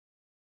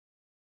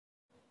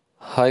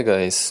Hi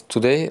guys,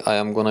 today I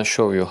am gonna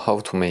show you how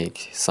to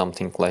make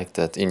something like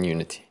that in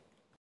Unity.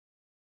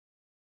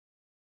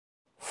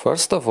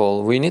 First of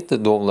all, we need to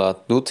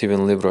download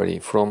DOTween library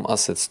from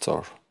Asset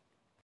Store.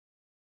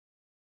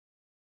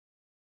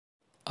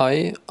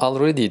 I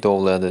already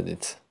downloaded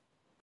it.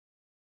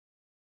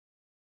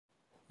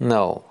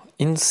 Now,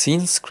 in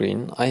scene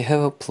screen I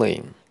have a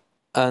plane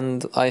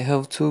and I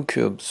have two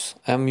cubes.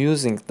 I am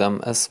using them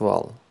as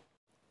well.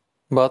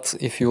 But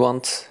if you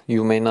want,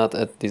 you may not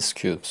add these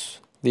cubes.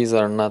 These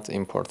are not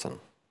important.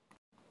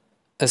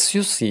 As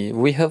you see,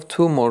 we have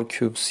two more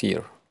cubes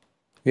here.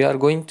 We are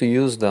going to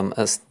use them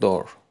as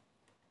door.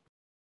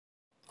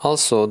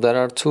 Also, there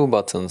are two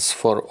buttons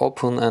for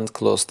open and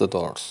close the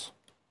doors.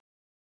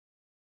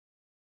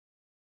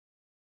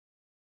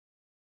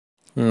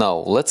 Now,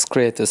 let's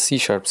create a C#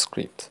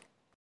 script.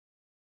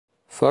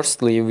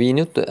 Firstly, we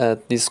need to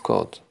add this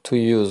code to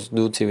use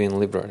DOTween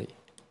library.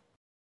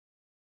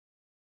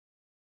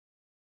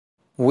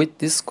 With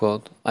this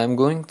code, I'm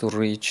going to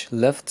reach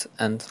left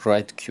and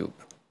right cube.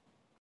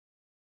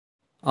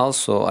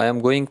 Also, I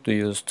am going to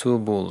use two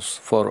bools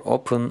for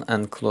open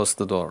and close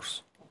the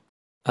doors.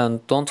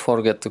 And don't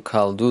forget to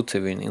call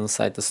DOTween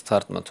inside the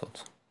start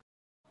method.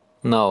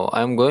 Now,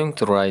 I'm going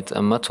to write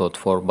a method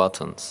for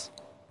buttons.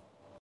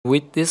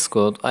 With this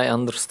code, I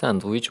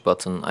understand which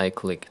button I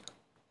clicked.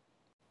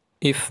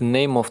 If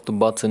name of the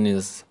button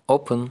is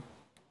open,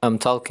 I'm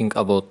talking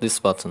about this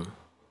button.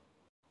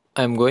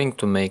 I'm going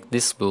to make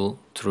this bool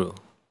true.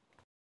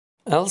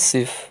 Else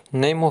if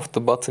name of the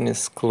button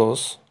is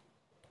close,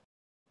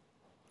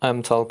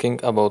 I'm talking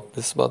about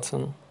this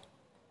button.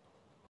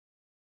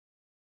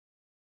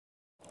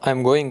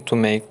 I'm going to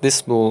make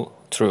this bool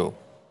true.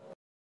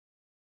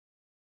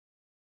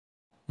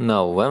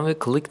 Now when we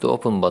click the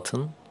open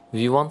button,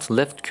 we want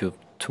left cube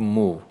to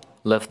move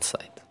left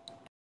side.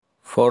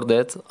 For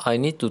that, I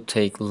need to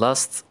take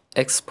last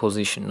X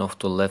position of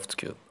the left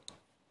cube.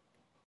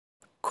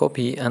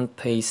 Copy and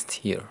paste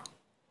here.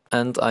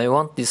 And I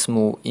want this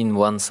move in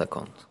 1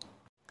 second.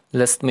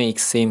 Let's make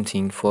same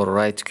thing for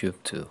right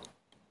cube too.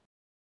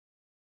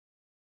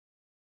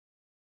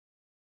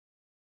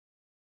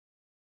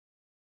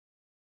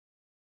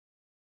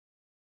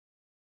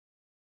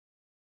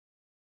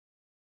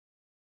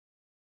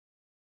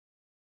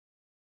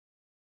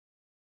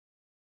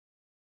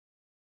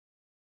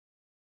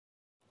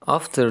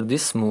 After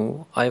this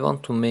move, I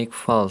want to make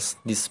false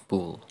this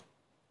bool.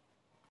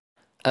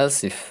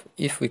 Else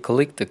if we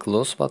click the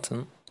close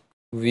button,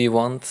 we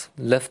want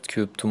left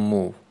cube to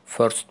move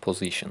first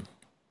position.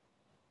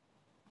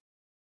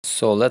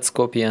 So let's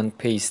copy and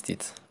paste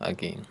it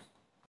again.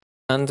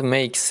 And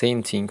make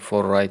same thing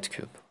for right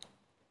cube.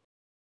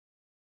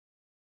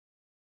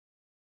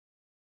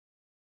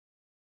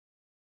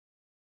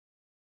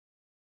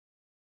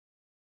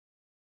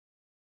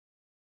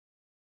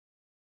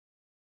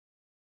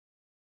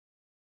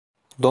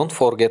 Don't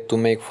forget to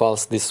make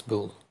false this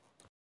bool.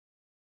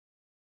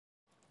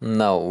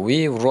 Now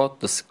we wrote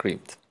the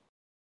script.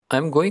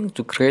 I'm going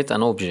to create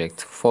an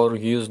object for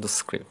use the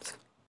script.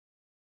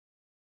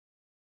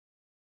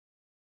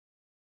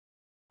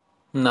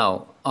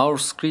 Now our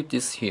script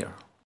is here.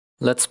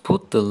 Let's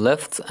put the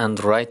left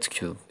and right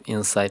cube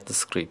inside the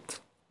script.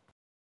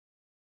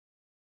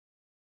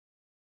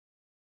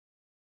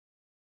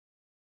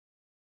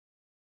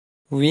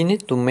 We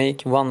need to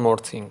make one more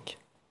thing.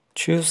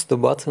 Choose the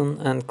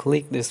button and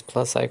click this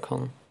plus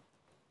icon.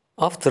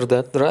 After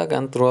that, drag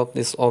and drop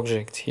this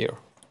object here.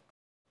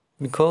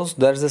 Because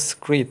there's a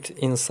script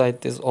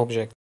inside this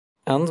object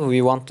and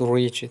we want to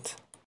reach it.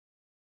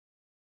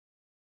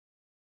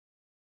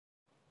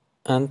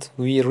 And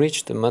we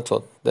reach the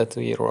method that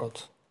we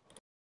wrote.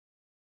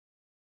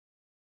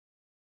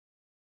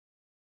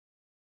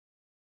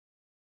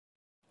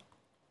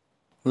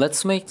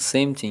 Let's make the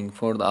same thing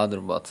for the other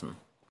button.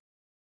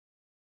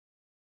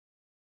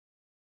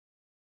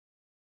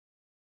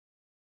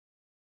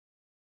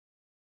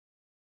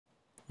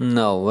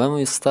 Now, when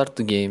we start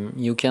the game,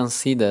 you can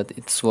see that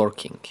it's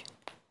working.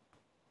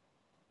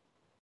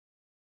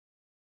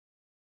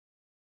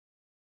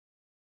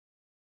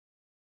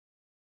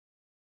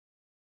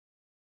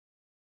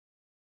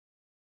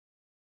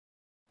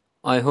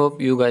 I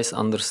hope you guys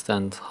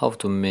understand how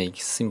to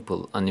make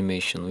simple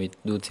animation with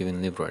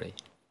DOTween library.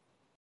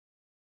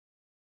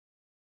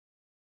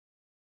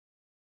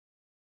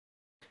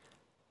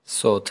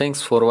 So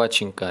thanks for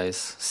watching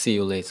guys, see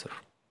you later.